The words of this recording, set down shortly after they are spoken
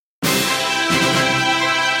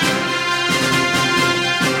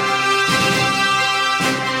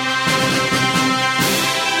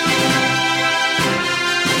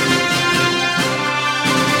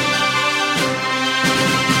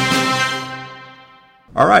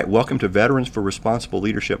All right, welcome to Veterans for Responsible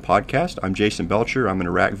Leadership podcast. I'm Jason Belcher. I'm an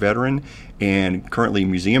Iraq veteran and currently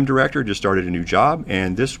museum director, just started a new job.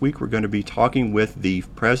 And this week we're going to be talking with the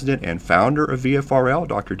president and founder of VFRL,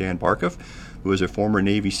 Dr. Dan Barkhuff, who is a former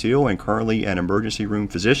Navy SEAL and currently an emergency room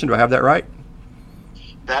physician. Do I have that right?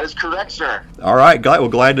 That is correct, sir. All right,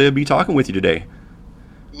 glad to be talking with you today.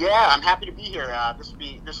 Yeah, I'm happy to be here.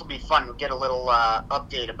 This will be fun. We'll get a little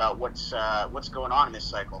update about what's going on in this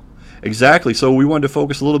cycle. Exactly. So we wanted to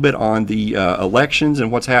focus a little bit on the elections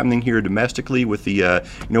and what's happening here domestically with the,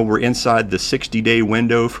 we're inside the 60-day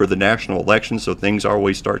window for the national election, so things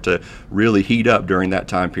always start to really heat up during that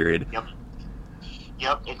time period.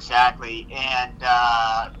 Yep, exactly. And,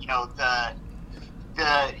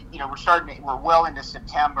 we're well into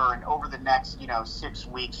September, and over the next, 6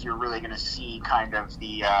 weeks, you're really going to see kind of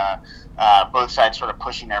the both sides sort of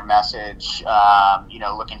pushing their message,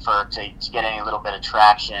 looking to get any little bit of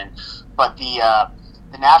traction. But the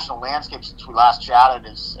national landscape since we last chatted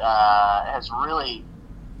has really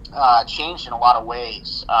changed in a lot of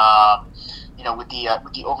ways. With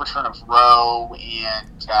the overturn of Roe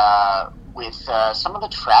and with some of the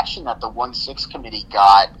traction that the 1-6 committee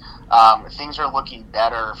got, things are looking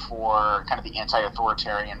better for kind of the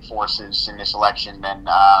anti-authoritarian forces in this election than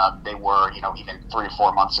they were, even 3 or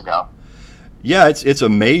 4 months ago. Yeah, it's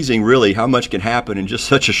amazing, really, how much can happen in just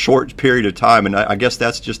such a short period of time, and I guess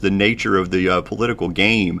that's just the nature of the political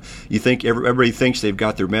game. You think everybody thinks they've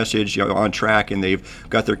got their message on track and they've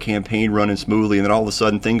got their campaign running smoothly, and then all of a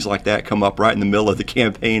sudden things like that come up right in the middle of the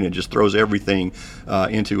campaign and just throws everything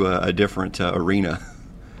into a different arena.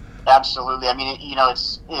 Absolutely. I mean,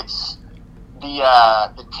 it's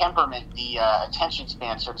the temperament, the attention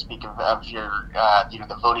span, so to speak, of your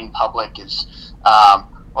the voting public is.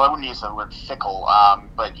 Well, I wouldn't use the word fickle,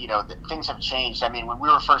 but, things have changed. I mean, when we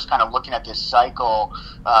were first kind of looking at this cycle,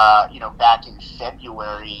 back in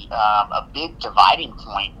February, a big dividing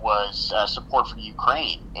point was support for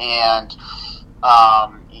Ukraine. And,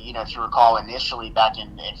 if you recall, initially back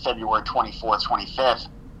in February 24th, 25th,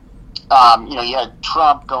 you had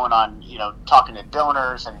Trump going on, talking to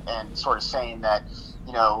donors and sort of saying that,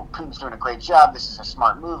 Putin's doing a great job. This is a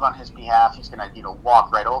smart move on his behalf. He's going to,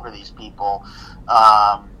 walk right over these people.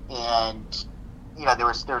 And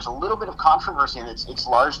there's a little bit of controversy, and it's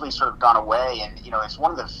largely sort of gone away. And, it's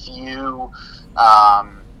one of the few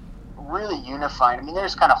really unifying. I mean,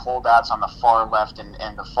 there's kind of holdouts on the far left and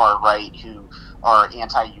the far right who are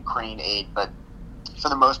anti-Ukraine aid, but for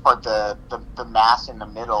the most part, the mass in the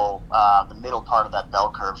middle part of that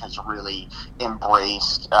bell curve has really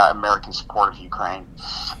embraced American support of Ukraine.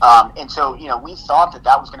 And so, we thought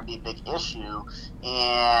that was going to be a big issue.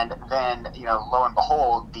 And then, lo and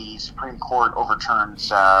behold, the Supreme Court overturns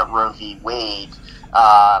Roe v. Wade.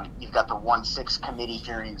 You've got the 1-6 committee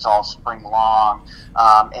hearings all spring long.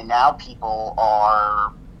 And now people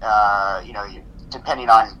are, depending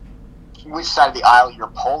on which side of the aisle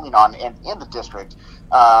you're polling on and in the district,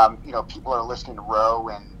 people are listing Roe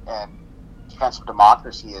and defense of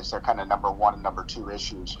democracy as their kind of number one and number two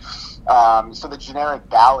issues. So the generic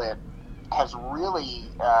ballot has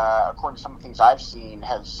really, according to some of the things I've seen,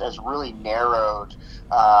 has really narrowed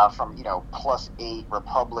from, +8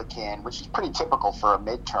 Republican, which is pretty typical for a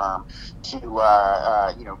midterm,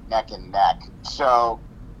 to, neck and neck. So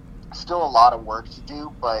still a lot of work to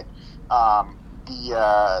do, but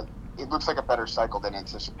it looks like a better cycle than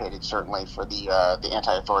anticipated, certainly for the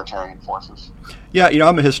anti-authoritarian forces. Yeah,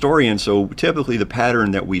 I'm a historian, so typically the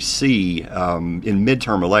pattern that we see in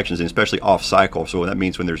midterm elections, and especially off-cycle, so that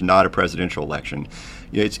means when there's not a presidential election,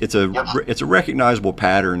 it's a recognizable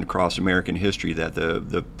pattern across American history that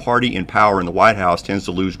the party in power in the White House tends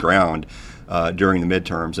to lose ground during the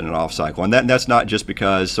midterms in an off-cycle. And that's not just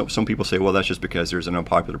because some people say, well, that's just because there's an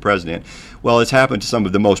unpopular president. Well, it's happened to some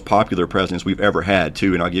of the most popular presidents we've ever had,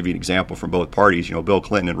 too. And I'll give you an example from both parties. Bill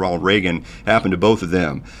Clinton and Ronald Reagan happened to both of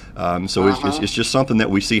them. So it's just something that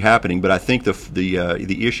we see happening. But I think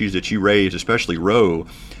the issues that you raised, especially Roe,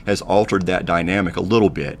 has altered that dynamic a little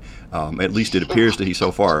bit. At least it appears to be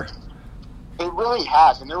so far. It really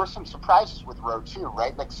has, and there were some surprises with Roe too,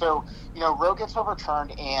 right? Roe gets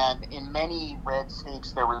overturned, and in many red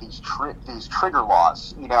states there were these trigger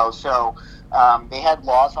laws. So they had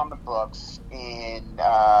laws on the books in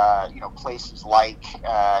places like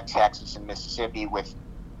Texas and Mississippi with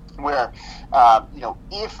where,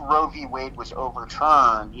 if Roe v. Wade was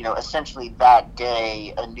overturned, essentially that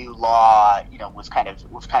day a new law, was kind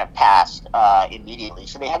of passed immediately.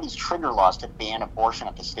 So they had these trigger laws to ban abortion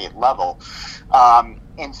at the state level,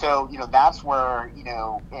 and so that's where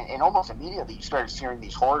and almost immediately you started hearing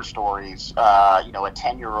these horror stories. A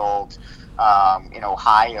 10-year-old in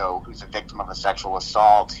Ohio who's a victim of a sexual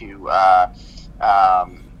assault who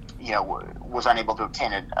was unable to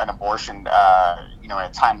obtain an abortion, in a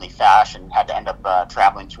timely fashion, had to end up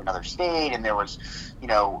traveling to another state, and there was,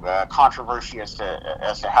 controversy as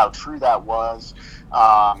to how true that was.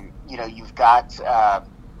 You've got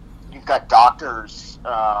doctors.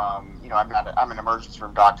 I'm an emergency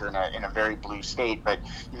room doctor in a very blue state, but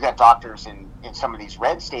you've got doctors in some of these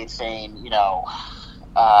red states saying,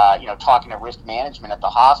 talking to risk management at the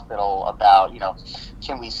hospital about,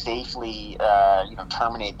 can we safely,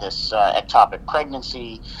 terminate this ectopic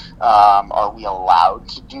pregnancy? Are we allowed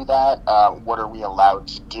to do that? What are we allowed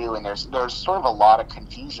to do? And there's sort of a lot of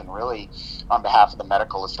confusion, really, on behalf of the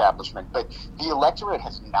medical establishment. But the electorate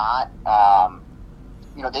has not,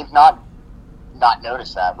 they've not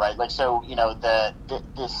noticed that, right? Like, so,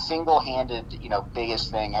 the single-handed, biggest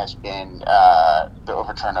thing has been the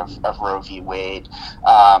overturn of Roe v. Wade.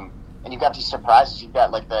 And you've got these surprises. You've got,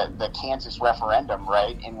 like, the Kansas referendum,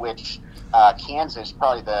 right, in which Kansas,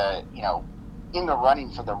 probably in the running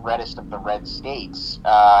for the reddest of the red states,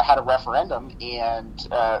 had a referendum and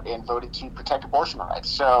voted to protect abortion rights.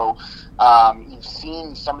 So you've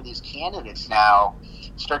seen some of these candidates now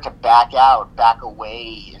start to back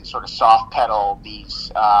away, and sort of soft pedal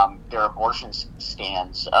these their abortion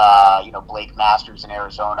stands. Blake Masters in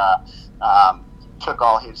Arizona took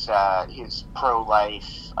all his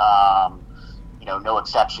pro-life, no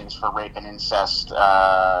exceptions for rape and incest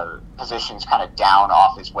positions kind of down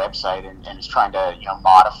off his website, and is trying to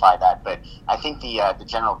modify that. But I think the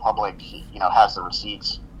general public has the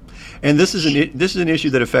receipts. And this is an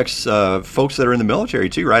issue that affects folks that are in the military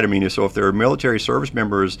too, right? I mean, so if there are military service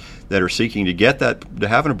members that are seeking to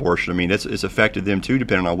have an abortion, I mean, it's affected them too,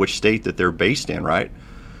 depending on which state that they're based in, right?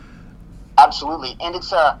 Absolutely, and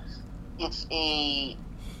it's an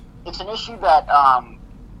issue that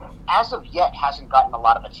as of yet hasn't gotten a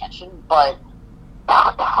lot of attention, but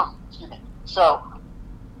excuse me. So,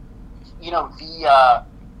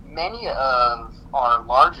 many of our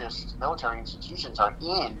largest military institutions are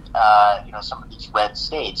in, some of these red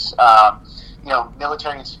states.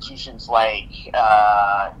 Military institutions like,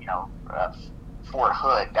 Fort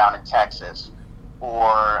Hood down in Texas,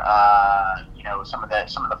 or some of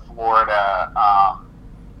the Florida.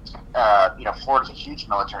 Florida's a huge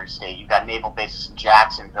military state. You've got naval bases in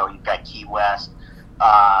Jacksonville. You've got Key West.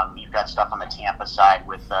 You've got stuff on the Tampa side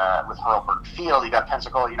with Hurlburt Field. You've got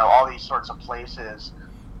Pensacola. All these sorts of places.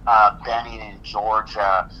 Benning in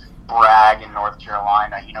Georgia, Bragg in North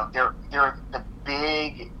Carolina. They're the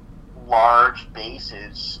big, large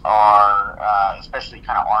bases are, especially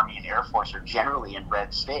kind of Army and Air Force, are generally in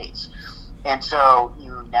red states, and so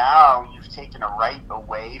you've taken a right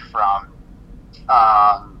away from,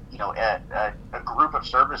 a group of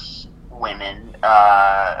service women,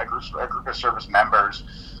 a group of service members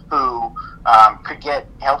who could get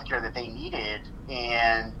health care that they needed,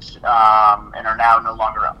 and are now no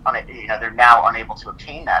longer, they're now unable to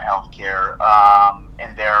obtain that health care,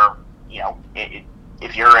 and they're,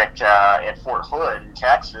 if you're at Fort Hood in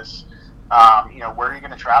Texas, where are you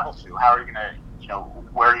going to travel to? How are you going to,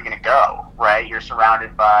 where are you going to go, right? You're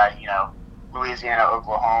surrounded by, Louisiana,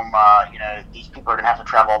 Oklahoma, these people are going to have to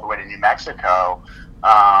travel all the way to New Mexico,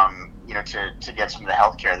 to get some of the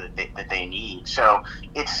health care that they need. So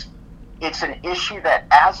it's an issue that,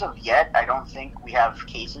 as of yet, I don't think we have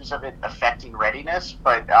cases of it affecting readiness,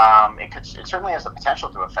 but it certainly has the potential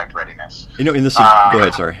to affect readiness. Go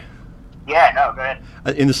ahead, sorry. Yeah, no, go ahead.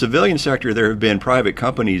 In the civilian sector, there have been private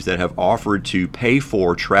companies that have offered to pay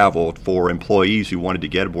for travel for employees who wanted to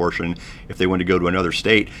get abortion if they wanted to go to another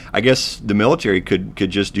state. I guess the military could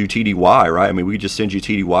just do TDY, right? I mean, we could just send you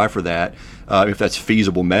TDY for that if that's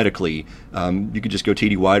feasible medically. You could just go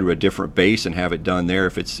TDY to a different base and have it done there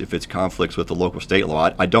if it's conflicts with the local state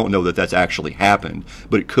law. I don't know that that's actually happened,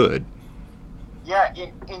 but it could. Yeah,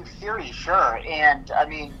 in theory, sure. And I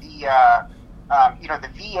mean, the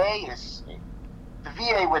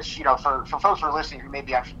VA, which, for folks who are listening who may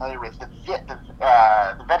be unfamiliar with, the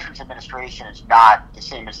Veterans Administration is not the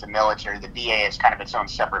same as the military. The VA is kind of its own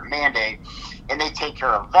separate mandate, and they take care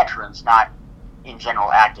of veterans, not in general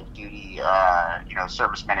active duty,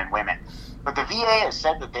 servicemen and women. But the VA has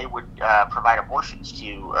said that they would provide abortions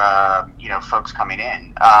to, folks coming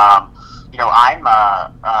in.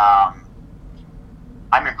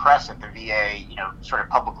 I'm impressed that the VA, sort of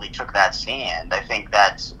publicly took that stand. I think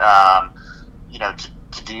that,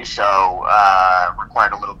 to do so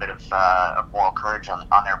required a little bit of moral courage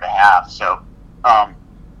on their behalf. So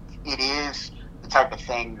it is the type of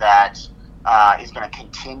thing that is going to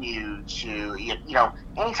continue to,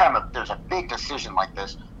 anytime there's a big decision like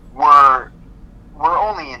this, we're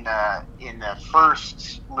only in the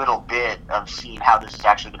first little bit of seeing how this is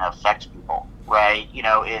actually going to affect people, right?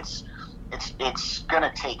 It's going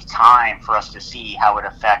to take time for us to see how it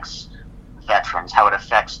affects veterans, how it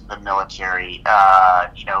affects the military,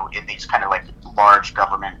 in these kind of like large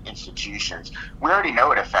government institutions. We already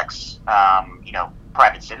know it affects,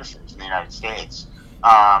 private citizens in the United States.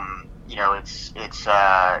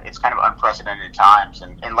 It's kind of unprecedented times,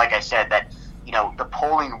 and like I said, that the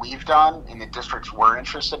polling we've done in the districts we're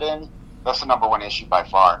interested in, that's the number one issue by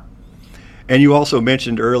far. And you also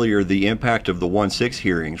mentioned earlier the impact of the 1-6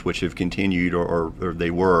 hearings, which have continued, or they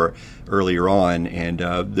were earlier on, and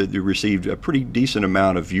they received a pretty decent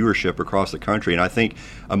amount of viewership across the country. And I think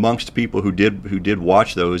amongst people who did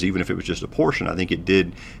watch those, even if it was just a portion, I think it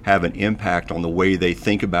did have an impact on the way they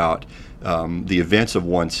think about the events of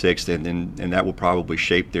 1-6, and that will probably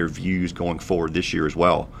shape their views going forward this year as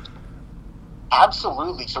well.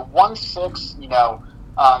 Absolutely. So 1-6,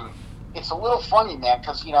 it's a little funny, man,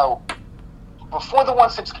 because before the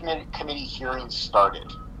 1-6 committee hearings started,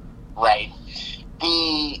 right,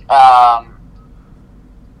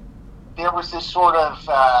 there was this sort of,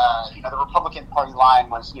 the Republican Party line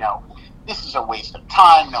was, this is a waste of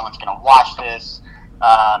time, no one's going to watch this.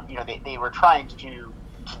 They were trying to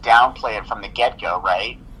downplay it from the get-go,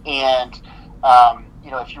 right? And,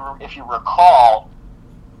 if you recall,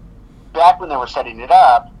 back when they were setting it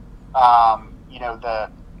up, the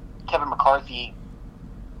Kevin McCarthy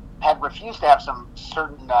had refused to have some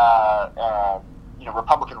certain,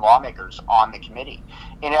 Republican lawmakers on the committee,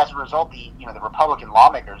 and as a result, the Republican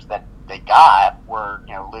lawmakers that they got were,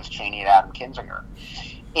 Liz Cheney and Adam Kinzinger,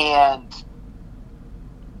 and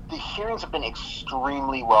the hearings have been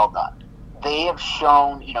extremely well done. They have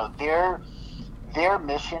shown, their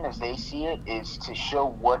mission, as they see it, is to show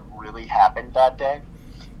what really happened that day,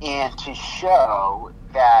 and to show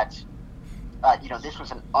that, this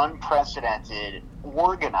was an unprecedented,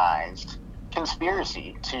 organized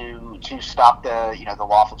conspiracy to stop the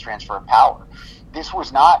lawful transfer of power. This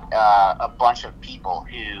was not a bunch of people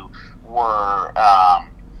who were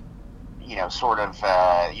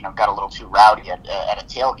got a little too rowdy at a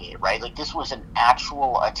tailgate, right? Like, this was an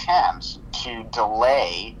actual attempt to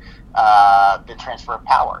delay the transfer of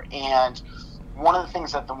power. And one of the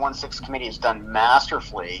things that the 1-6 committee has done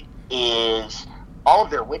masterfully is all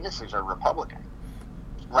of their witnesses are Republican,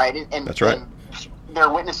 right? And that's right. And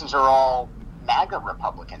their witnesses are all MAGA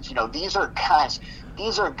Republicans. These are guys,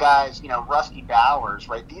 Rusty Bowers,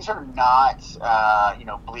 right? These are not,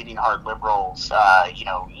 bleeding heart liberals.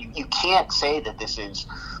 You can't say that this is,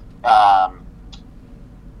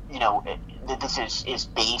 that this is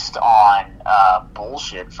based on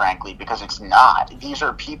bullshit, frankly, because it's not. These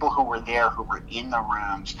are people who were there, who were in the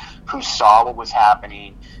rooms, who saw what was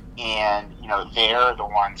happening, and they're the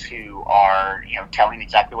ones who are telling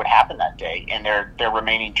exactly what happened that day, and they're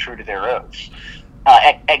remaining true to their oaths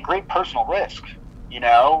at great personal risk.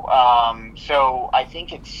 So I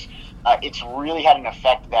think it's really had an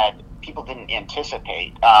effect that people didn't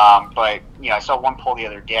anticipate. But I saw one poll the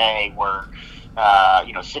other day where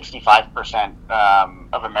 65%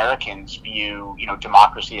 of Americans view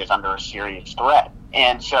democracy as under a serious threat,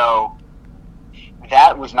 and so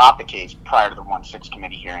that was not the case prior to the 1-6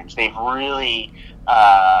 committee hearings. They've really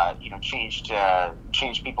changed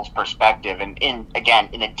people's perspective, and in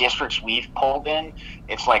the districts we've polled in,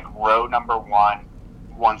 it's like row number 1,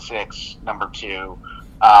 1-6, number 2.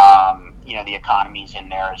 The economy's in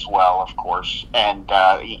there as well, of course, and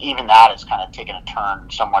even that has kind of taken a turn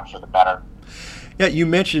somewhat for the better. Yeah, you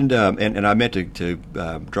mentioned, and I meant to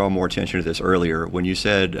draw more attention to this earlier, when you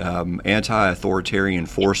said anti-authoritarian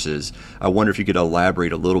forces. I wonder if you could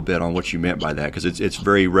elaborate a little bit on what you meant by that, because it's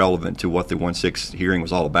very relevant to what the 1-6 hearing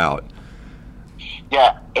was all about.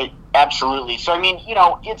 Yeah, absolutely. So,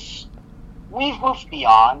 we've moved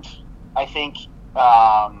beyond, I think,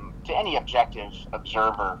 to any objective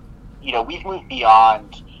observer, we've moved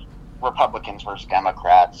beyond Republicans versus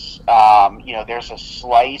Democrats. There's a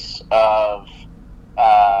slice of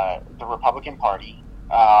the Republican Party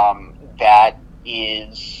that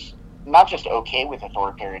is not just okay with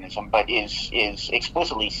authoritarianism, but is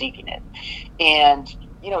explicitly seeking it. And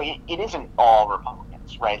it isn't all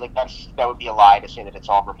Republicans, right? Like, that would be a lie to say that it's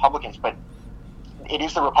all Republicans, but it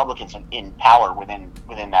is the Republicans in power within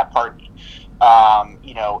that party.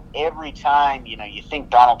 Every time you think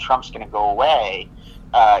Donald Trump's going to go away,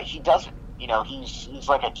 he doesn't. He's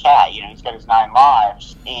like a cat. He's got his 9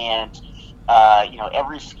 lives, and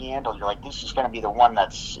every scandal, you're like, this is going to be the one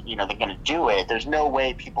that's they're going to do it. There's no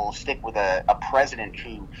way people will stick with a president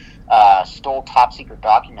who stole top secret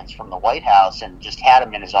documents from the White House and just had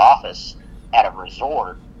him in his office at a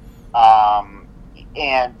resort.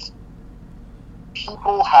 And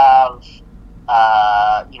people have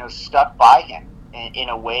stuck by him in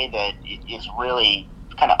a way that is really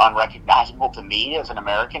kind of unrecognizable to me as an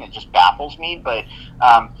American. It just baffles me. But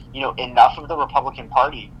enough of the Republican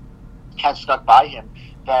Party has stuck by him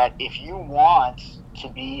that if you want to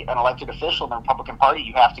be an elected official in the Republican Party,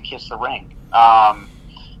 you have to kiss the ring.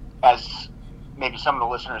 As maybe some of the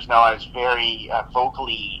listeners know, I was very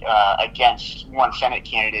vocally against one Senate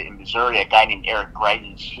candidate in Missouri, a guy named Eric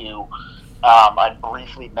Greitens, who I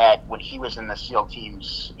briefly met when he was in the SEAL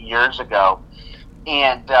teams years ago.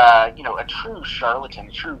 And, a true charlatan,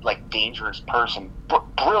 a true, dangerous person,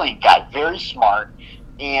 brilliant guy, very smart,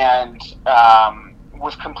 and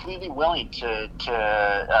was completely willing to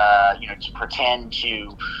pretend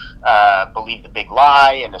to believe the big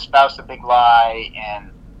lie and espouse the big lie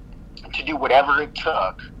and to do whatever it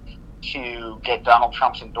took to get Donald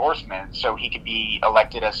Trump's endorsement so he could be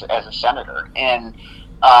elected as a senator. And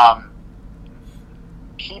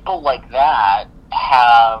people like that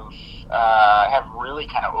have really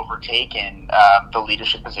kind of overtaken the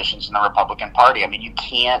leadership positions in the Republican Party. I mean, you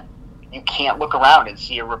can't look around and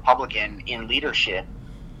see a Republican in leadership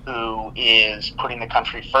who is putting the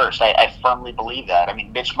country first. I firmly believe that. I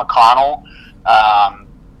mean, Mitch McConnell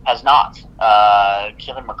has not.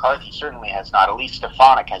 Kevin McCarthy certainly has not. Elise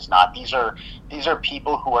Stefanik has not. These are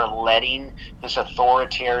people who are letting this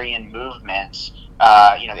authoritarian movement.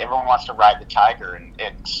 Everyone wants to ride the tiger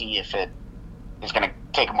and see if it is going to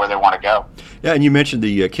take them where they want to go. Yeah, and you mentioned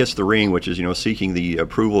the kiss the ring, which is seeking the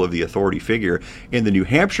approval of the authority figure. In the New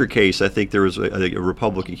Hampshire case, I think there was a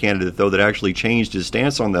Republican candidate though that actually changed his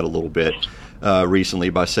stance on that a little bit recently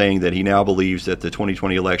by saying that he now believes that the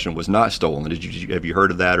 2020 election was not stolen. Have you heard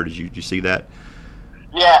of that, or did you see that?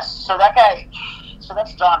 Yes. So that guy. So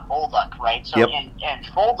that's John Bolduc, right? So yep. And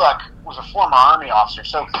Bolduc was a former Army officer,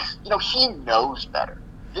 so he knows better.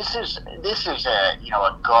 This is a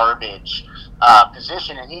garbage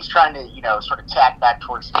position, and he's trying to sort of tack back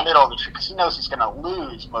towards the middle of the tree because he knows he's going to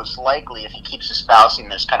lose most likely if he keeps espousing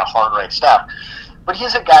this kind of hard right stuff. But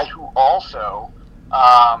he's a guy who also,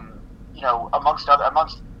 amongst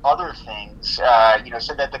other things,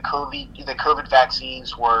 said that the COVID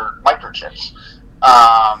vaccines were microchips.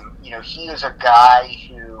 He is a guy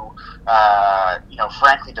who,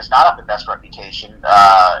 frankly, does not have the best reputation,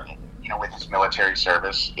 with his military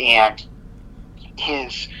service, and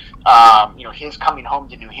his coming home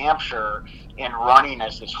to New Hampshire and running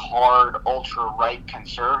as this hard ultra-right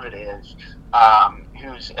conservative,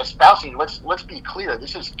 who's espousing. Let's be clear.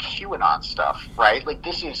 This is QAnon stuff, right? Like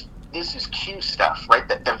this is Q stuff, right?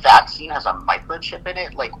 That the vaccine has a microchip in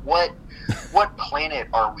it. Like what planet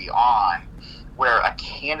are we on where a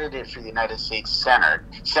candidate for the United States Senate,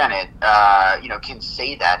 can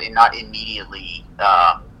say that and not immediately,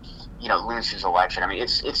 lose his election? I mean,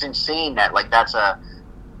 it's insane that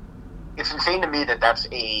it's insane to me that that's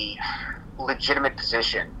a legitimate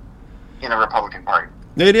position in the Republican Party.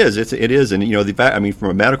 It is. It is, and the fact. I mean, from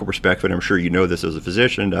a medical perspective, and I'm sure you know this as a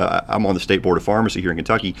physician. I'm on the state board of pharmacy here in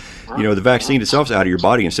Kentucky. The vaccine itself is out of your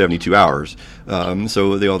body in 72 hours.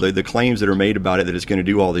 So the claims that are made about it that it's going to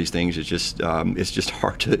do all these things, it's just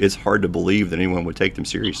hard to believe that anyone would take them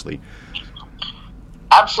seriously.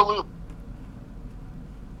 Absolutely.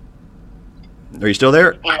 Are you still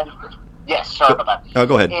there? And, yes. Sorry about that. Oh,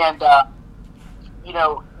 go ahead. And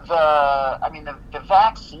the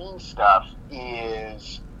vaccine stuff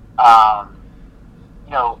is,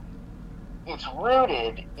 it's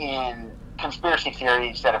rooted in conspiracy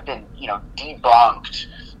theories that have been, debunked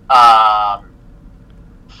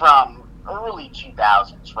from early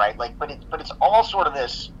 2000s, right? But it's all sort of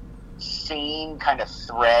this same kind of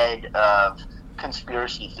thread of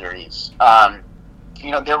conspiracy theories.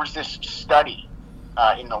 There was this study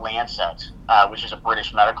in the Lancet, which is a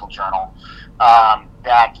British medical journal,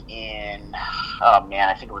 back in,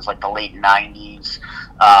 I think it was like the late 90s,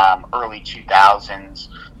 early 2000s.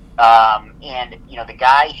 And the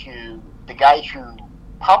guy who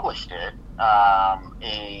published it,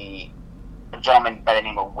 a gentleman by the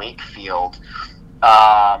name of Wakefield,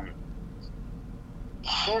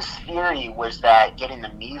 his theory was that getting the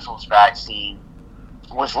measles vaccine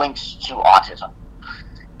was linked to autism.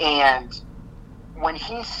 And when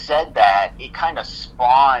he said that, it kind of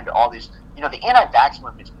spawned all these. The anti-vax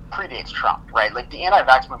movement predates Trump, right? Like, the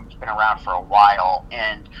anti-vax movement's been around for a while,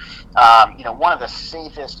 and one of the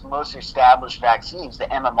safest, most established vaccines, the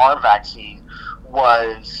MMR vaccine,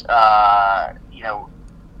 was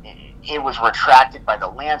it was retracted by the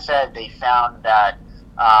Lancet. They found that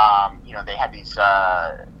they had these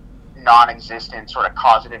non-existent sort of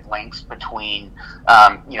causative links between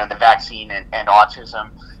the vaccine and autism,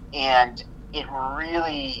 and it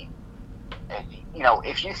really.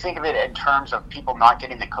 If you think of it in terms of people not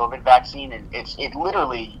getting the COVID vaccine, and it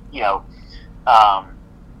literally,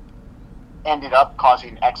 ended up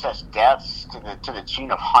causing excess deaths to the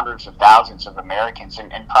tune of hundreds of thousands of Americans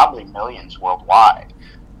and probably millions worldwide.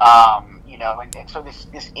 And so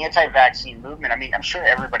this anti-vaccine movement. I mean, I'm sure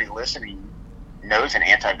everybody listening knows an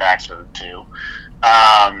anti-vaxxer too.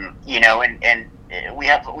 And we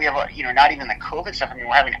have not even the COVID stuff. I mean,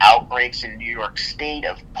 we're having outbreaks in New York State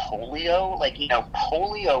of polio. Like,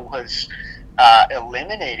 polio was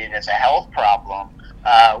eliminated as a health problem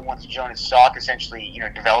once Jonas Salk essentially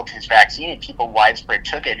developed his vaccine and people widespread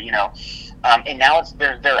took it. And now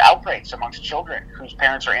there are outbreaks amongst children whose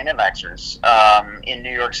parents are anti-vaxxers in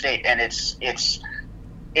New York State, and it's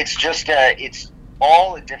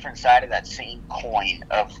all a different side of that same coin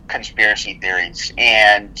of conspiracy theories,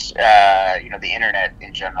 and the internet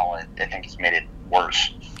in general, I think, has made it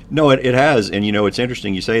worse. No, it has, and it's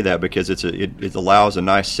interesting you say that, because it allows a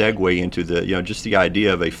nice segue into the just the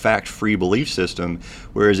idea of a fact-free belief system.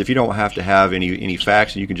 Whereas if you don't have to have any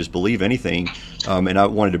facts and you can just believe anything, and I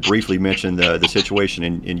wanted to briefly mention the situation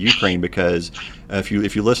in Ukraine, because if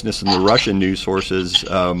you listen to some of the Russian news sources,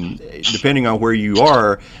 depending on where you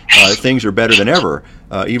are, things are better than ever.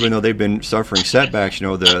 Even though they've been suffering setbacks,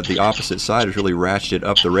 the opposite side has really ratcheted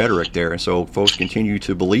up the rhetoric there, and so folks continue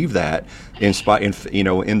to believe that in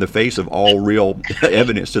the face of all real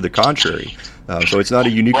evidence to the contrary. So it's not a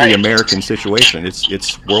uniquely American situation;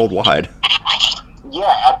 it's worldwide.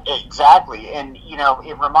 Yeah, exactly. And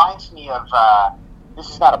it reminds me of this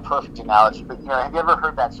is not a perfect analogy, but have you ever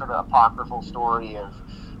heard that sort of apocryphal story of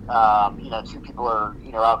two people are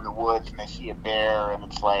out in the woods and they see a bear, and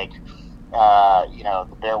it's like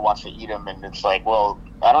the bear wants to eat him, and it's like, well,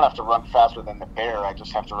 I don't have to run faster than the bear, I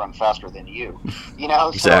just have to run faster than you.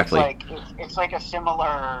 Exactly. So it's like a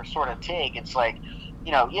similar sort of take. It's like,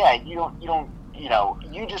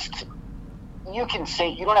 you can say,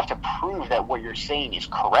 you don't have to prove that what you're saying is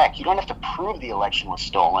correct. You don't have to prove the election was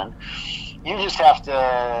stolen. You just have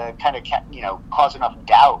to kind of, cause enough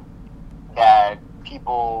doubt that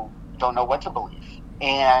people don't know what to believe.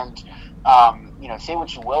 And, say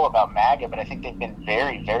what you will about MAGA, but I think they've been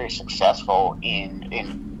very, very successful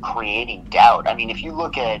in creating doubt. I mean, if you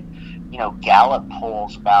look at, Gallup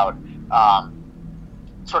polls about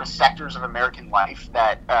sort of sectors of American life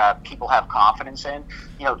that people have confidence in,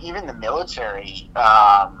 even the military,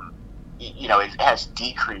 it has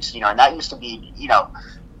decreased, and that used to be,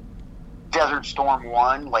 Desert Storm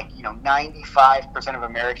 1, 95% of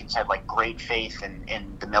Americans had great faith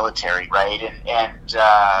in the military, right? And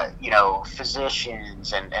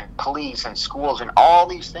physicians and police and schools and all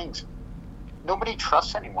these things. Nobody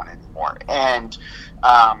trusts anyone anymore. And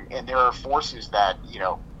there are forces that,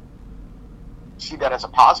 see that as a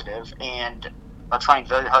positive and are trying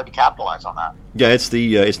very hard to capitalize on that. Yeah,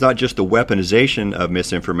 it's not just the weaponization of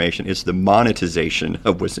misinformation; it's the monetization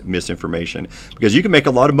of misinformation. Because you can make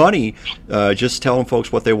a lot of money just telling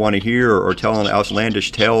folks what they want to hear, or telling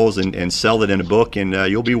outlandish tales and sell it in a book, and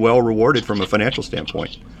you'll be well rewarded from a financial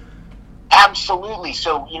standpoint. Absolutely.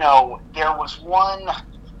 So there was one.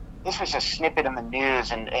 This was a snippet in the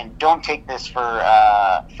news, and don't take this for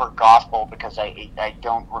gospel, because I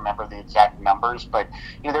don't remember the exact numbers, but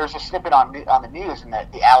there was a snippet on the news in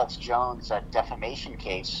the Alex Jones defamation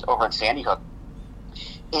case over at Sandy Hook,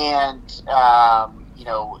 and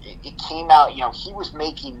it came out he was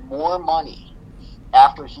making more money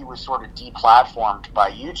after he was sort of deplatformed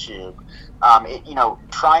by YouTube.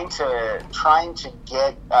 Trying to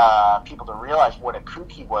get people to realize what a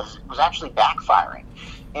kook he was actually backfiring.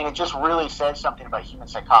 And it just really says something about human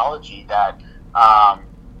psychology that,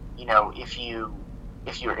 if you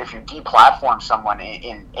deplatform someone,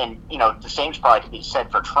 and the same probably could be said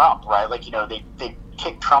for Trump, right? They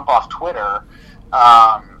kicked Trump off Twitter,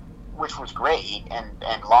 which was great and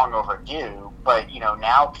long overdue. But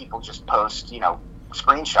now people just post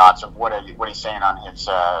screenshots of what he's saying on his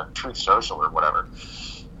Truth Social or whatever.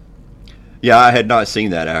 Yeah, I had not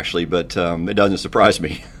seen that actually, but it doesn't surprise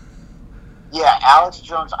me. Yeah, Alex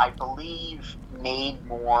Jones, I believe, made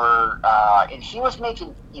more, and he was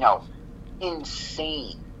making,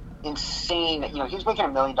 insane insane. He was making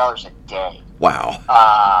 $1 million a day. Wow.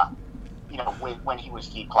 When he was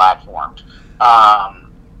deplatformed.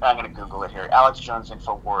 I'm going to Google it here. Alex Jones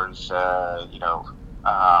Infowars.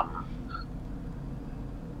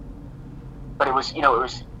 But it was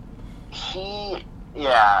he.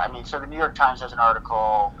 Yeah, I mean, so the New York Times has an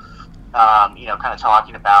article, kind of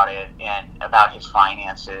talking about it and about his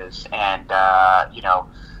finances, and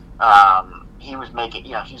he was making,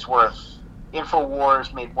 he's worth.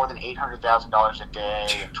 Infowars made more than $800,000 a day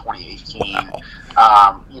in 2018.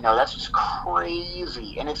 Wow. That's just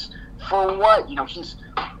crazy, and it's for what? You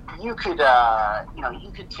could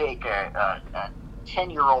take a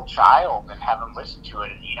 10-year-old child and have him listen to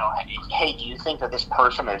it. Hey, do you think that this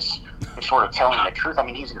person is sort of telling the truth? I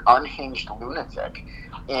mean, he's an unhinged lunatic,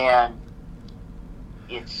 and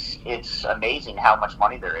it's amazing how much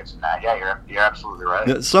money there is in that. Yeah, you're absolutely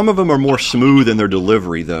right. Some of them are more smooth in their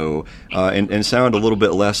delivery, though, and sound a little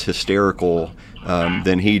bit less hysterical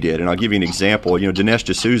than he did. And I'll give you an example. Dinesh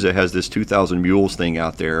D'Souza has this 2,000 Mules thing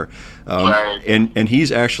out there, Right. and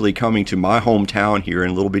he's actually coming to my hometown here in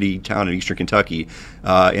a little bitty town in eastern Kentucky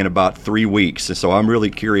in about 3 weeks. And so I'm really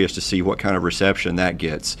curious to see what kind of reception that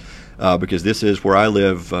gets, because this is where I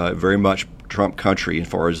live, very much Trump country as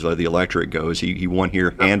far as the electorate goes. He won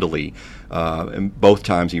here handily, and both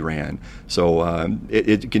times he ran. So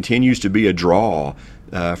it continues to be a draw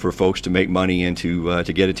for folks to make money and to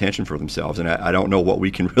get attention for themselves. And I don't know what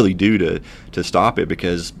we can really do to stop it,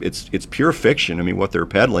 because it's pure fiction. I mean, what they're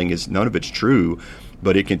peddling is none of it's true,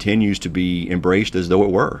 but it continues to be embraced as though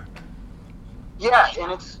it were. Yeah,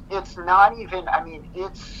 and it's not even. I mean,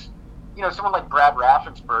 it's. Someone like Brad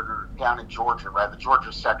Raffensperger down in Georgia, right? The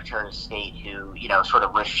Georgia Secretary of State, who, sort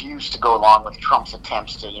of refused to go along with Trump's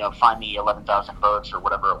attempts to, find me 11,000 votes or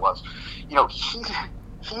whatever it was.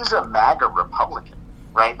 He's a MAGA Republican,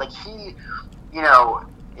 right? Like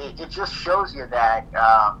it just shows you that,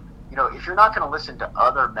 if you're not going to listen to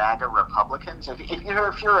other MAGA Republicans, if you're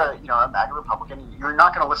a MAGA Republican, you're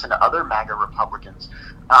not going to listen to other MAGA Republicans.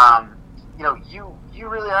 You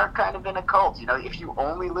really are kind of in a cult. If you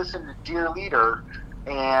only listen to Dear Leader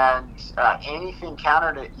and anything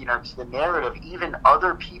counter to the narrative, even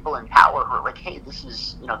other people in power who are like, hey, this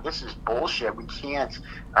is bullshit. We can't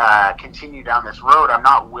continue down this road. I'm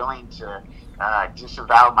not willing to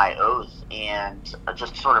disavow my oath and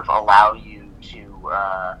just sort of allow you to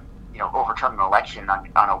overturn an election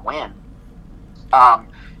on a whim.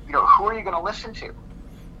 Who are you going to listen to,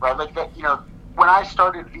 right? Like that. When I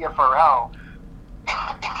started VFRL,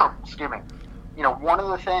 excuse me, one of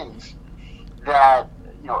the things that,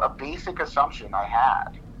 a basic assumption I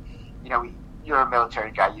had, you're a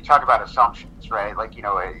military guy, you talk about assumptions, right? Like,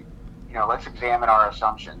 let's examine our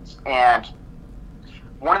assumptions. And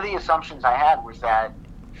one of the assumptions I had was that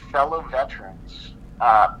fellow veterans,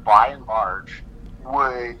 by and large,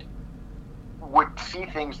 would see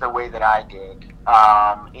things the way that I did,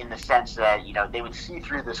 in the sense that, they would see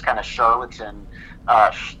through this kind of charlatan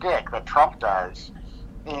shtick that Trump does,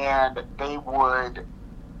 and they would,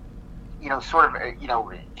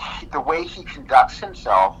 the way he conducts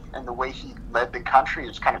himself and the way he led the country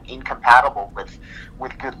is kind of incompatible with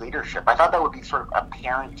good leadership. I thought that would be sort of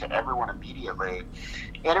apparent to everyone immediately,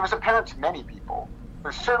 and it was apparent to many people. It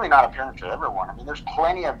was certainly not apparent to everyone. I mean, there's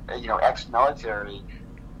plenty of, ex-military.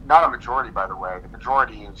 Not a majority, by the way. The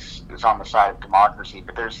majority is on the side of democracy,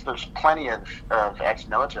 but there's plenty of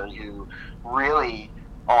ex-military who really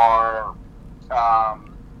are, are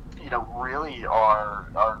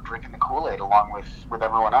drinking the Kool-Aid along with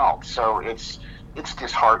everyone else. So it's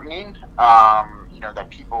disheartening,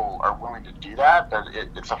 that people are willing to do that, but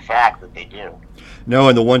it's a fact that they do. No,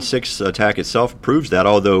 and the 1-6 attack itself proves that,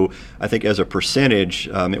 although I think as a percentage,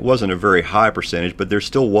 it wasn't a very high percentage, but there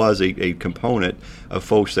still was a component of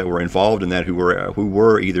folks that were involved in that who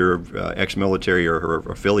were either ex-military or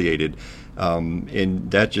affiliated,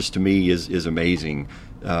 and that just to me is amazing,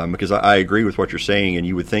 because I agree with what you're saying, and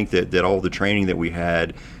you would think that all the training that we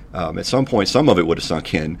had, at some point, some of it would have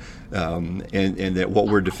sunk in, and that what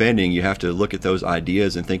we're defending, you have to look at those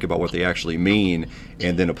ideas and think about what they actually mean,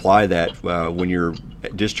 and then apply that when you're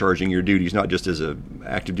discharging your duties, not just as an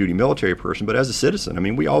active duty military person, but as a citizen. I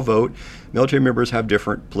mean, we all vote. Military members have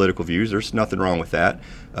different political views. There's nothing wrong with that.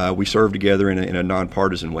 We serve together in a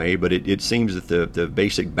nonpartisan way, but it seems that the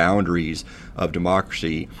basic boundaries of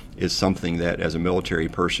democracy is something that, as a military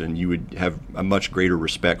person, you would have a much greater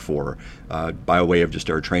respect for by way of just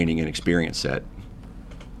our training and experience set.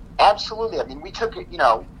 Absolutely. I mean, we took it,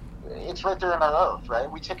 it's right there in our oath,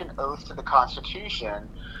 right? We took an oath to the Constitution,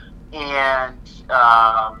 and,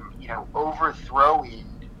 overthrowing,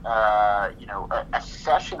 a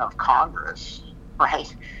session of Congress,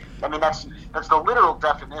 right, I mean, that's the literal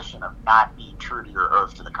definition of not being true to your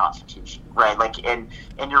oath to the Constitution, right? Like, and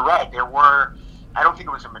you're right. There were, I don't think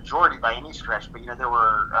it was a majority by any stretch, but there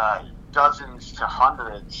were dozens to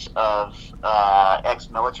hundreds of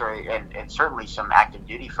ex-military and certainly some active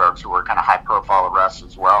duty folks who were kind of high-profile arrests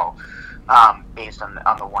as well, based on the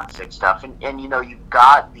 1-6 stuff. And you've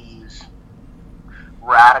got these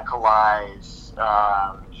radicalized,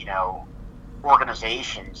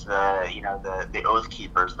 organizations, the Oath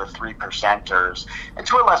Keepers, the 3%ers, and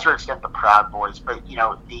to a lesser extent the Proud Boys. But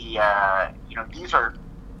these are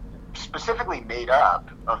specifically made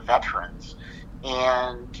up of veterans,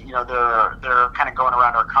 and they're kind of going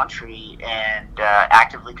around our country and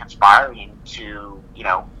actively conspiring to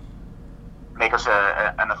make us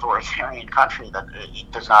an authoritarian country that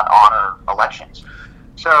does not honor elections.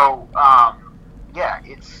 So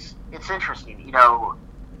it's interesting.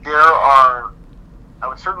 There are, I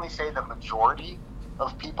would certainly say, the majority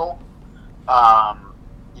of people,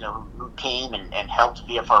 who came and helped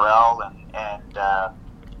VFRL and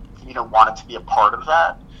wanted to be a part of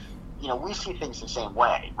that. We see things the same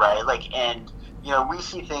way, right? Like, and we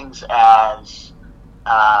see things as,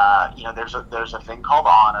 there's a thing called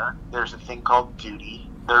honor, there's a thing called duty,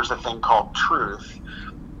 there's a thing called truth,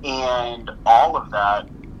 and all of that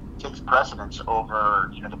takes precedence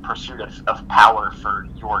over the pursuit of power for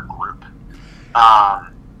your group.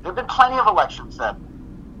 There have been plenty of elections that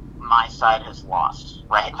my side has lost,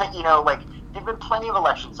 right? But there've been plenty of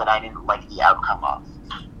elections that I didn't like the outcome of.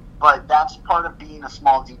 But that's part of being a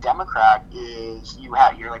small D Democrat, is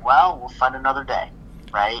you're like, well, we'll fight another day,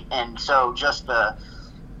 right? And so just the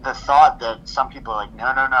thought that some people are like,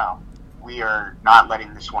 no, we are not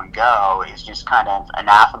letting this one go, is just kind of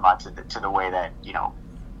anathema to the way that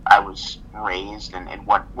I was raised and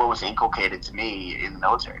what was inculcated to me in the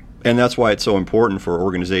military. And that's why it's so important for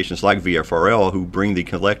organizations like VFRL, who bring the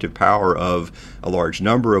collective power of a large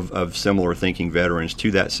number of similar thinking veterans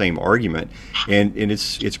to that same argument. And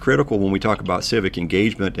it's critical when we talk about civic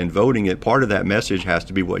engagement and voting. That part of that message has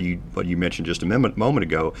to be what you mentioned just a moment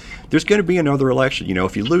ago. There's going to be another election.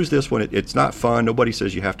 If you lose this one, it's not fun. Nobody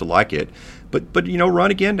says you have to like it. But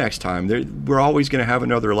run again next time. We're always going to have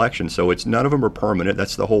another election. So none of them are permanent.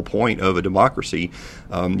 That's the whole point of a democracy.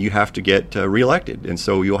 You have to get reelected, and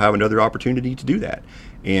so you'll have another opportunity to do that.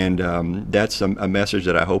 And that's a message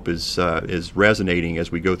that I hope is resonating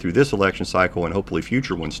as we go through this election cycle, and hopefully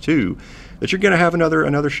future ones too, that you're going to have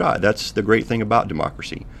another shot. That's the great thing about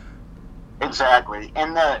democracy. Exactly.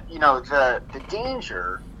 And the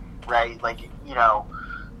danger, right? Like,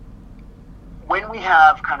 when we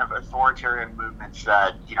have kind of authoritarian movements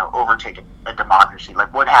that overtake a democracy,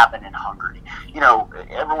 like what happened in Hungary.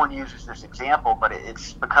 Everyone uses this example, but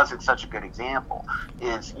it's because it's such a good example.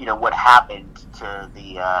 Is what happened to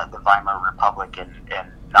the Weimar Republic and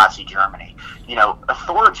Nazi Germany.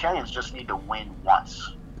 Authoritarians just need to win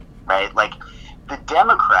once, right? Like the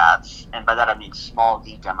Democrats, and by that I mean small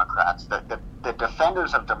D Democrats, the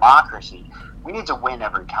defenders of democracy, we need to win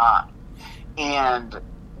every time. And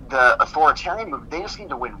the authoritarian movement, they just need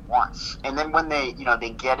to win once. And then when they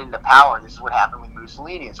get into power, this is what happened with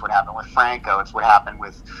Mussolini, it's what happened with Franco, it's what happened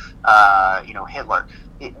with, Hitler.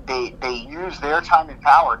 They use their time in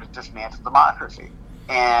power to dismantle democracy.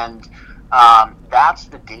 And that's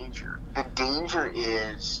the danger. The danger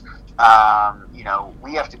is,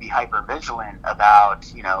 we have to be hyper vigilant about,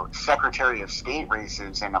 Secretary of State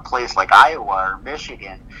races in a place like Iowa or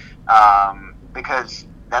Michigan, because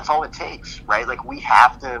that's all it takes, right? Like, we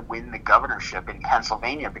have to win the governorship in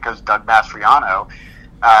Pennsylvania because Doug Mastriano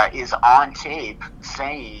is on tape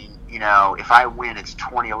saying, if I win, it's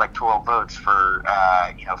 20 electoral votes for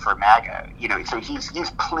MAGA. So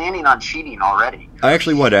he's planning on cheating already. I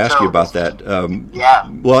actually wanted to ask you about that. Yeah.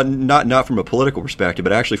 Well, not from a political perspective,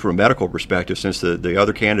 but actually from a medical perspective, since the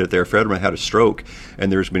other candidate there, Fetterman, had a stroke, and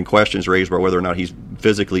there's been questions raised about whether or not he's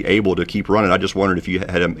physically able to keep running. I just wondered if you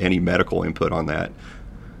had any medical input on that.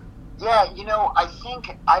 Yeah,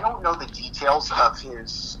 I don't know the details of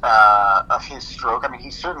his stroke. I mean, he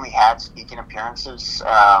certainly had speaking appearances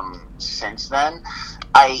since then.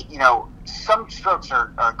 Some strokes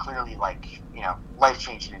are clearly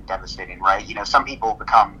life-changing and devastating, right? Some people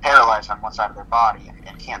become paralyzed on one side of their body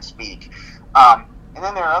and can't speak. And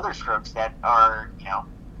then there are other strokes that are,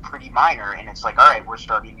 pretty minor, and it's like, all right, we're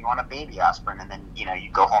starting you on a baby aspirin, and then, you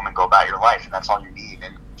go home and go about your life, and that's all you need.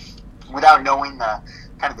 And without knowing the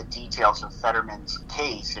kind of the details of Fetterman's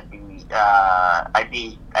case, I'd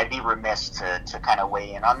be remiss to kind of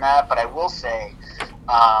weigh in on that. But I will say,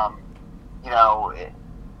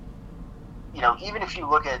 even if you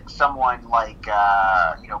look at someone like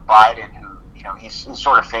Biden, who he's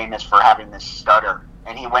sort of famous for having this stutter,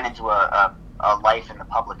 and he went into a life in the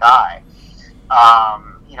public eye.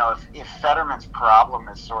 If Fetterman's problem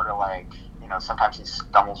is sort of like, sometimes he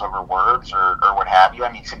stumbles over words or what have you.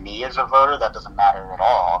 I mean, to me as a voter, that doesn't matter at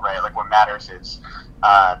all, right? Like, what matters is,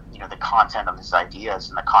 the content of his ideas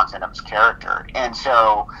and the content of his character. And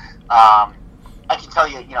so, I can tell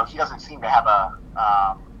you, he doesn't seem to have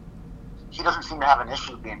an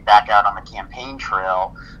issue being back out on the campaign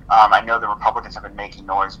trail. I know the Republicans have been making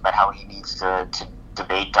noise about how he needs to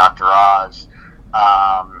debate Dr. Oz.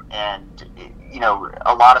 And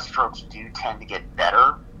a lot of strokes do tend to get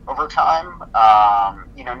better over time.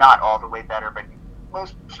 Not all the way better, but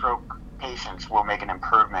most stroke patients will make an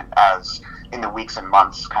improvement as in the weeks and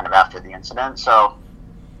months kind of after the incident. So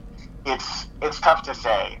it's tough to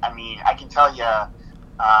say. I mean, I can tell you,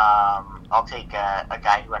 I'll take a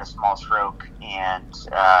guy who had a small stroke and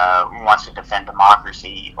wants to defend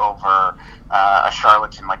democracy over a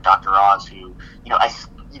charlatan like Dr. Oz, who,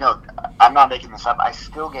 I'm not making this up. I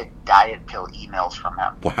still get diet pill emails from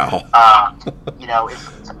him. Wow.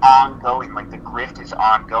 It's ongoing. Like, the grift is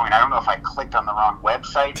ongoing. I don't know if I clicked on the wrong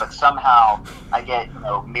website, but somehow I get,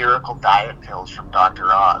 miracle diet pills from Dr.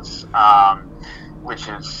 Oz, which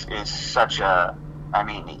is such a, I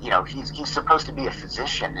mean, he's supposed to be a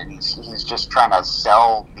physician, and he's just trying to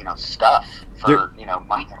sell, stuff for,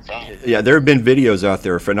 money and fame. Yeah, there have been videos out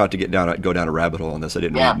there, for not to go down a rabbit hole on this, I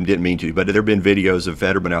didn't mean to, but there have been videos of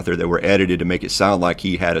Fetterman out there that were edited to make it sound like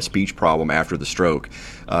he had a speech problem after the stroke,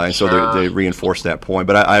 and Sure. so they reinforced that point.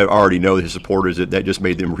 But I already know his supporters, that just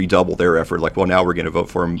made them redouble their effort, like, well, now we're going to vote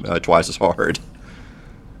for him twice as hard.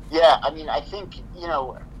 Yeah, I mean, I think,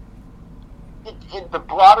 the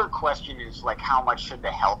broader question is, like, how much should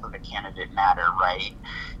the health of the candidate matter, right?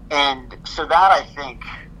 And so that, I think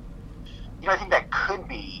that could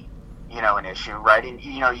be, an issue, right? And,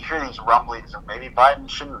 you hear these rumblings of maybe Biden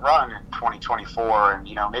shouldn't run in 2024 and,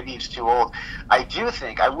 maybe he's too old. I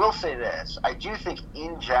will say this, I do think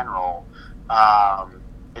in general,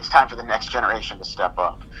 it's time for the next generation to step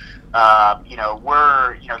up.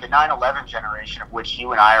 We're, the 9/11 generation of which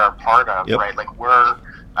you and I are a part of, Yep. right? Like, we're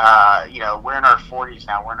in our 40s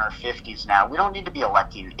now, we're in our 50s now. We don't need to be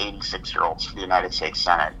electing 86-year-olds to the United States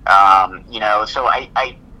Senate. So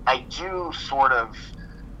I do sort of,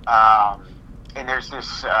 and there's this,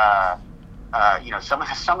 some of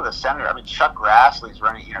the senators, I mean, Chuck Grassley's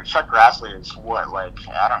running, Chuck Grassley is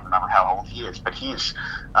I don't remember how old he is, but he's,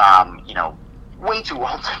 way too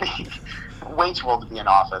old to be in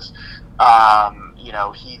office.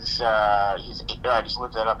 He's I just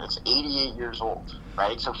looked that up. It's 88 years old,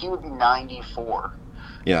 right? So he would be 94.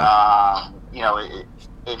 Yeah.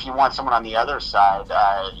 If you want someone on the other side,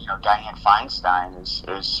 Dianne Feinstein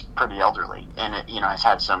is pretty elderly and has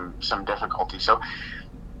had some difficulty. So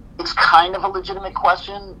it's kind of a legitimate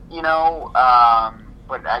question,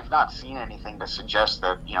 but I've not seen anything to suggest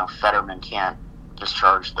that Fetterman can't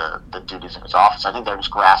discharge the duties of his office. I think they're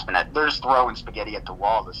just grasping it. They're just throwing spaghetti at the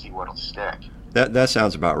wall to see what'll stick. That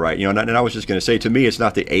sounds about right. And I was just going to say, to me, it's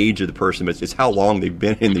not the age of the person, but it's how long they've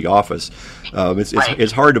been in the office.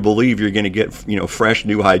 It's hard to believe you're going to get fresh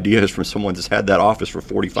new ideas from someone that's had that office for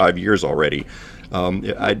 45 years already.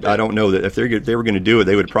 I don't know that if they were going to do it,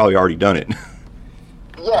 they would have probably already done it.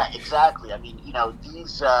 Yeah, exactly. I mean,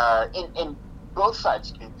 these and both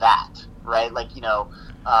sides do that, right? Like,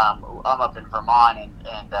 I'm up in Vermont, and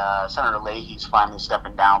Senator Leahy's finally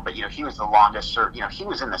stepping down, but he was the longest he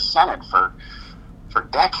was in the Senate for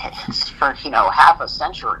decades, for half a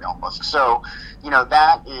century almost. So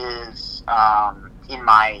that is in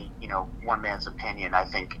my one man's opinion. I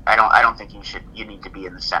don't think you need to be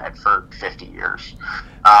in the Senate for 50 years.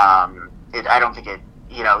 I don't think it.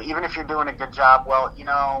 Even if you're doing a good job, well,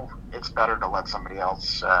 it's better to let somebody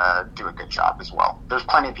else do a good job as well. There's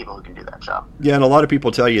plenty of people who can do that job. Yeah, and a lot of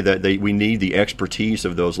people tell you that we need the expertise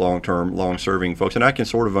of those long-serving folks, and I can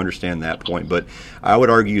sort of understand that point. But I would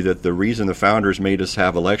argue that the reason the founders made us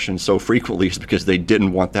have elections so frequently is because they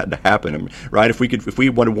didn't want that to happen, right? If we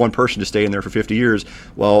wanted one person to stay in there for 50 years,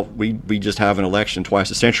 well, we just have an election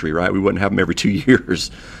twice a century, right? We wouldn't have them every 2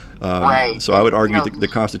 years. Right. So I would argue the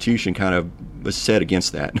Constitution kind of was set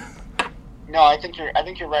against that. No, I think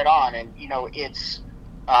you're right on, and it's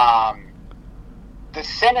the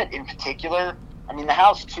Senate in particular. I mean, the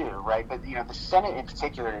House too, right? But the Senate in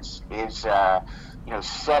particular is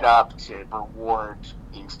set up to reward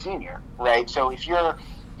being senior, right? So if you're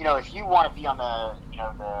if you want to be on the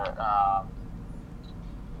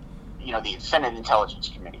Senate Intelligence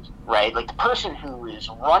Committee, right? Like, the person who is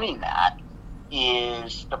running that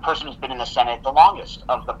is the person who's been in the Senate the longest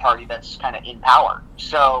of the party that's kind of in power.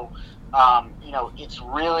 So, it's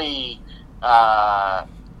really,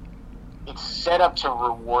 it's set up to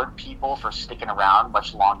reward people for sticking around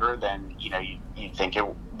much longer than you'd think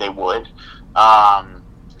they would.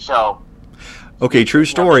 So. Okay, true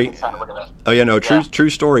story. Oh yeah, no, true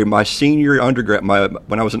story. My senior undergrad,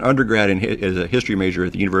 when I was an undergrad as a history major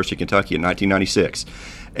at the University of Kentucky in 1996,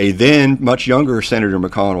 a then much younger Senator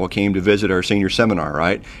McConnell came to visit our senior seminar,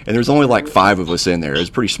 right? And there's only like 5 of us in there. It's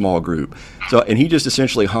a pretty small group. So, and he just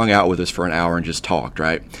essentially hung out with us for an hour and just talked,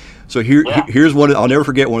 right? So here's what I'll never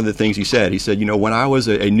forget. One of the things he said. He said, when I was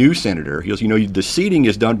a new senator, he goes, the seating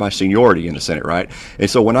is done by seniority in the Senate, right? And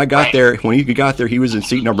so when he got there, he was in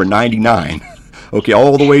seat number 99. Okay,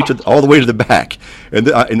 all the way to the back, and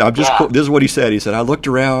I'm just this is what he said. He said, I looked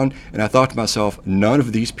around and I thought to myself, none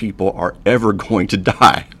of these people are ever going to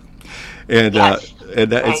die, and I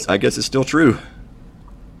guess it's still true.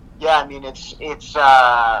 Yeah, I mean it's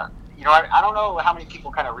I don't know how many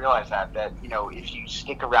people kind of realize that if you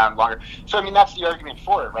stick around longer. So I mean that's the argument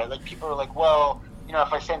for it, right? Like people are like, well,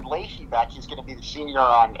 if I send Leahy back, he's going to be the senior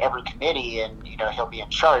on every committee, and he'll be in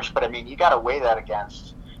charge. But I mean, you got to weigh that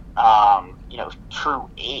against. True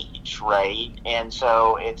age, right? And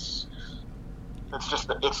so there's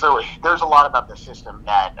a lot about the system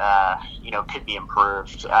that could be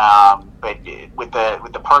improved. But with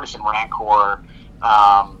the partisan rancor,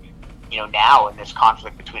 now in this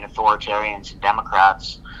conflict between authoritarians and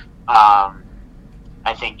Democrats, I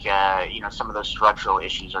think some of those structural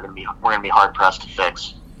issues we're going to be hard pressed to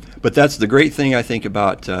fix. But that's the great thing, I think,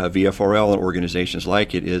 about VFRL and organizations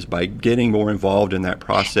like it is by getting more involved in that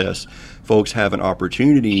process, folks have an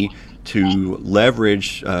opportunity to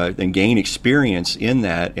leverage and gain experience in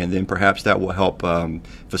that, and then perhaps that will help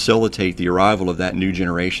facilitate the arrival of that new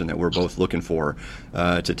generation that we're both looking for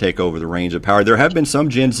to take over the reins of power. There have been some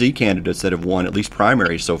Gen Z candidates that have won at least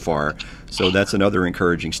primaries so far, so that's another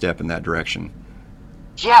encouraging step in that direction.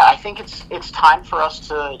 Yeah, I think it's time for us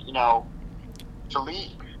to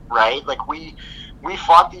lead. Right, like we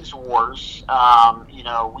fought these wars.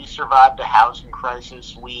 We survived a housing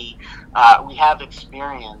crisis. We have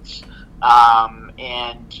experience,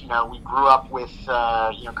 and we grew up with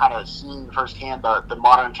kind of seeing firsthand the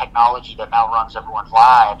modern technology that now runs everyone's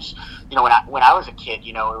lives. When I was a kid,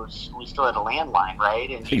 we still had a landline, right?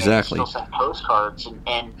 And exactly. We still sent postcards,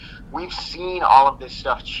 and we've seen all of this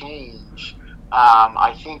stuff change.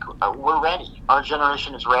 I think we're ready. Our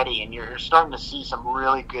generation is ready, and you're starting to see some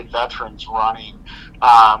really good veterans running.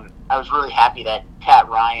 I was really happy that Pat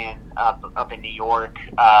Ryan up in New York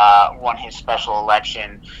won his special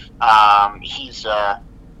election. He's a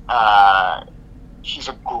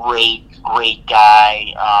great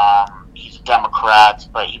guy. He's a Democrat,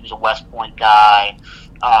 but he was a West Point guy,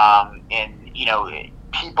 and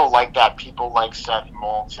people like that, people like Seth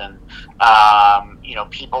Moulton,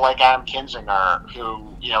 people like Adam Kinzinger,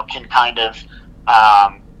 who can kind of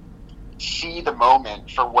see the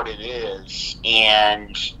moment for what it is,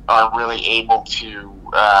 and are really able to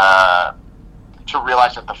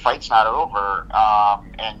realize that the fight's not over,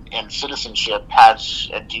 and citizenship has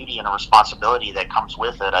a duty and a responsibility that comes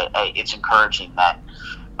with it. It's encouraging that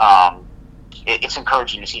it's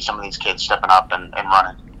encouraging to see some of these kids stepping up and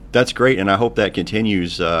running. That's great, and I hope that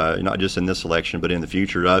continues, not just in this election, but in the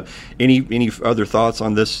future. Any other thoughts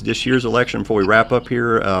on this year's election before we wrap up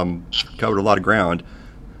here? Covered a lot of ground.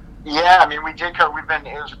 Yeah, I mean, we did.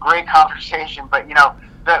 It was a great conversation, but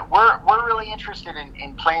that we're really interested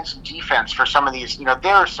in playing some defense for some of these.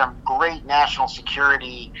 There are some great national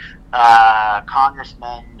security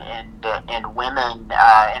congressmen and women,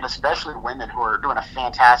 and especially women, who are doing a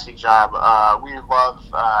fantastic job. We love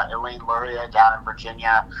Elaine Luria down in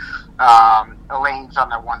Virginia. Elaine's on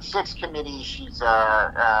the 1-6 committee. She's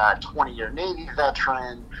a 20-year Navy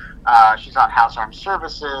veteran. She's on House Armed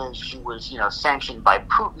Services. She was, sanctioned by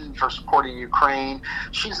Putin for supporting Ukraine.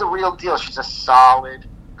 She's the real deal. She's a solid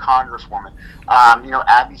congresswoman.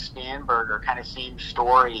 Abby Spanberger, kind of same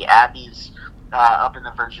story. Abby's up in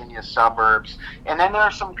the Virginia suburbs. And then there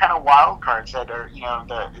are some kind of wild cards that are,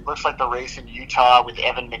 it looks like the race in Utah with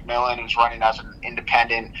Evan McMillan, who's running as an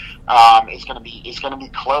independent, is going to be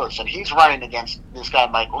close. And he's running against this guy,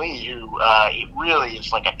 Mike Lee, who really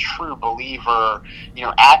is like a true believer,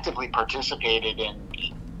 actively participated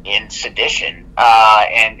in sedition,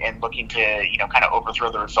 and looking to, kind of overthrow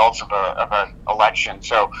the results of an election.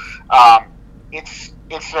 So,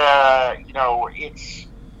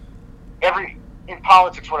 in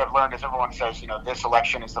politics, what I've learned is everyone says, this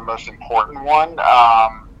election is the most important one.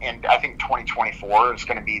 And I think 2024 is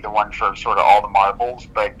going to be the one for sort of all the marbles.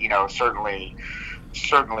 But, certainly,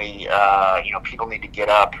 people need to get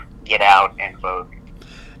up, get out, and vote.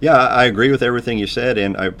 Yeah, I agree with everything you said,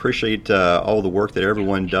 and I appreciate all the work that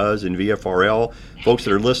everyone does in VFRL. Folks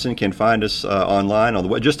that are listening can find us online on the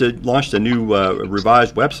web. Just launched a new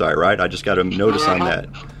revised website, right? I just got a notice on that.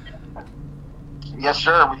 Yes,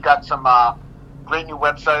 sir. We've got some great new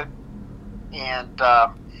website, and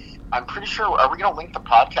I'm pretty sure. Are we going to link the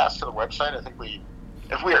podcast to the website? I think we.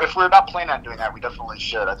 If we're not planning on doing that, we definitely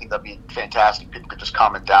should. I think that'd be fantastic. People could just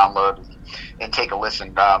come and download and take a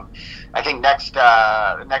listen. I think next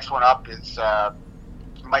one up is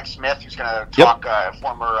Mike Smith, who's going to talk. A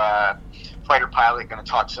former fighter pilot, going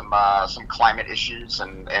to talk some climate issues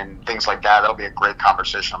and things like that. That'll be a great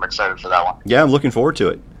conversation. I'm excited for that one. Yeah, I'm looking forward to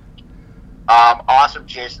it. Awesome,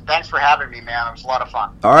 Jason. Thanks for having me, man. It was a lot of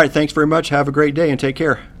fun. All right, thanks very much. Have a great day and take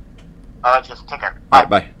care. All right, Jason. Take care. Bye.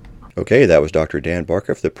 Bye. Okay, that was Dr. Dan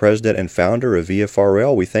Barkhuff, the president and founder of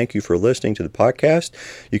VFRL. We thank you for listening to the podcast.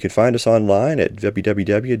 You can find us online at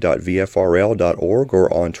www.vfrl.org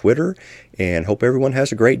or on Twitter, and hope everyone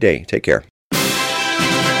has a great day. Take care.